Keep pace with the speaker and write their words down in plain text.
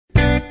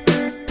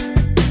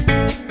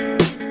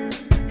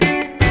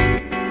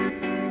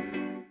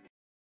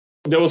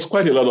there was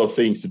quite a lot of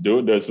things to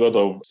do. There's a lot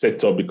of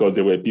setup because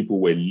there were people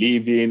who were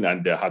leaving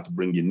and they had to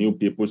bring in new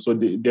people. So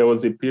there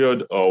was a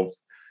period of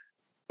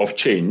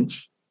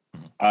change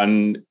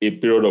and a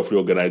period of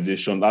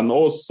reorganization. And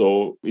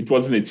also, it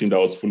wasn't a team that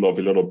was full of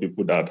a lot of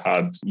people that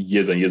had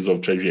years and years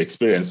of treasury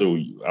experience. So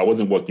I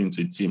wasn't working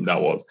to a team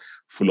that was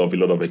full of a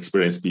lot of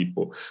experienced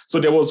people. So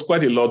there was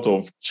quite a lot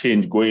of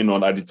change going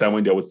on at the time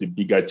when there was a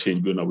bigger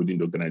change going on within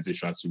the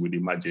organization, as you would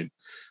imagine.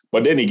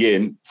 But then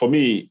again, for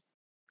me,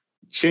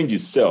 change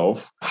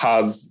itself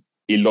has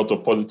a lot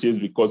of positives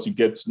because you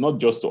get not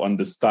just to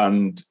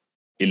understand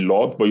a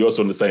lot, but you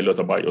also understand a lot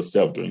about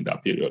yourself during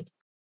that period.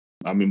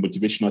 I'm a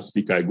motivational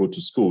speaker. I go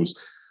to schools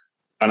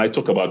and I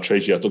talk about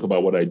treasury. I talk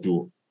about what I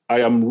do.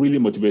 I am really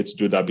motivated to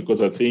do that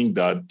because I think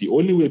that the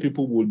only way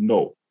people would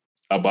know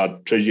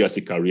about treasury as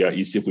a career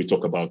is if we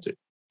talk about it.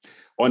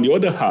 On the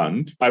other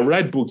hand, I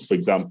write books, for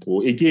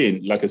example,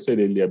 again, like I said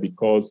earlier,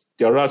 because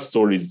there are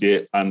stories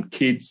there and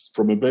kids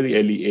from a very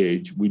early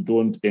age, we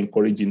don't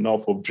encourage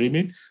enough of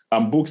dreaming,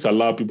 and books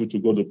allow people to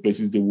go to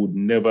places they would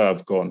never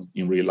have gone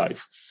in real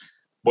life.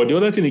 But the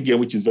other thing, again,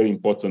 which is very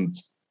important,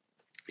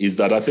 is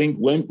that I think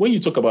when you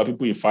talk about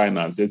people in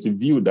finance, there's a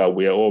view that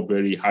we're all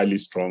very highly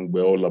strong.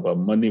 We're all about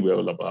money. We're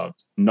all about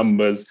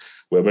numbers.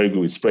 We're very good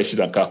with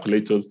spreadsheets and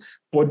calculators.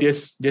 But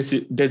there's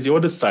the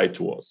other side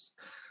to us.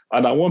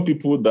 And I want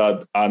people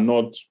that are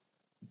not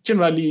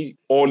generally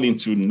all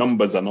into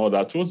numbers and all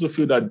that to also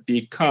feel that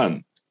they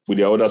can, with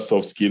their other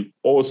soft skill,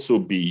 also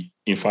be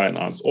in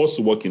finance,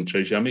 also work in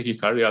treasury and make a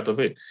career out of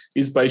it.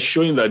 It's by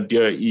showing that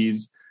there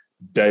is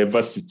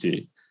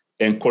diversity,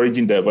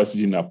 encouraging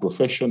diversity in our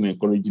profession,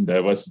 encouraging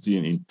diversity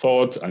in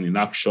thought and in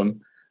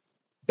action.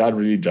 That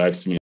really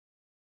drives me.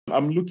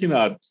 I'm looking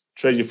at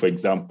treasury, for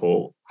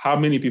example. How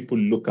many people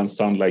look and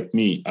sound like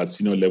me at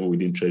senior level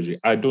within treasury?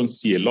 I don't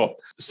see a lot.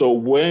 So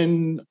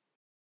when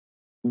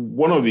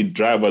one of the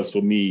drivers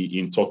for me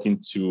in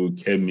talking to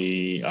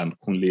Kemi and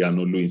Kunle and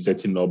Olu in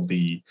setting up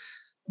the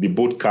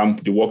boot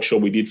camp, the workshop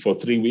we did for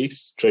 3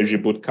 weeks, Treasury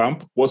Boot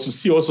Camp, was to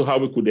see also how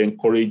we could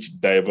encourage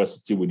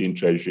diversity within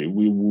Treasury.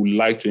 We would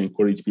like to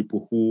encourage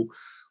people who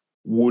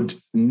would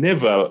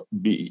never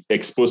be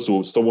exposed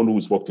to someone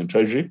who's worked in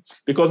Treasury.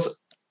 Because,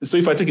 so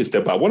if I take a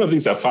step back, one of the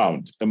things I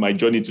found in my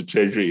journey to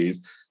Treasury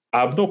is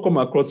I have not come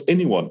across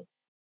anyone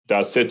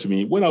that said to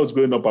me, when I was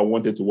growing up, I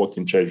wanted to work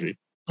in Treasury.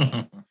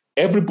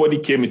 Everybody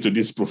came into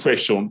this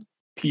profession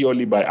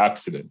purely by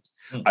accident,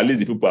 at least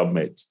the people I've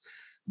met.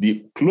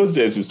 The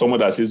closest is someone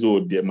that says,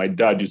 oh, my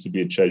dad used to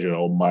be a treasurer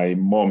or my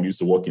mom used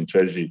to work in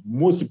treasury.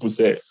 Most people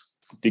say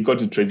they got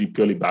to treasury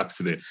purely by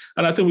accident.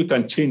 And I think we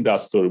can change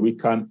that story. We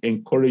can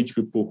encourage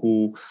people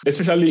who,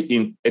 especially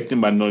in ethnic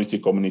minority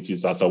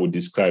communities, as I would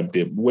describe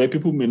them, where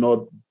people may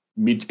not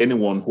meet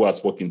anyone who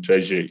has worked in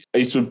treasury,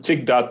 is to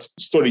take that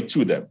story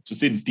to them, to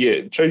say,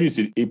 dear, treasury is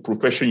a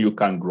profession you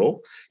can grow.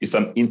 It's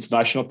an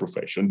international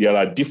profession. There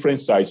are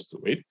different sides to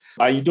it.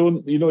 And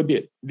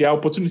there are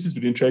opportunities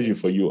within treasury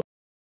for you.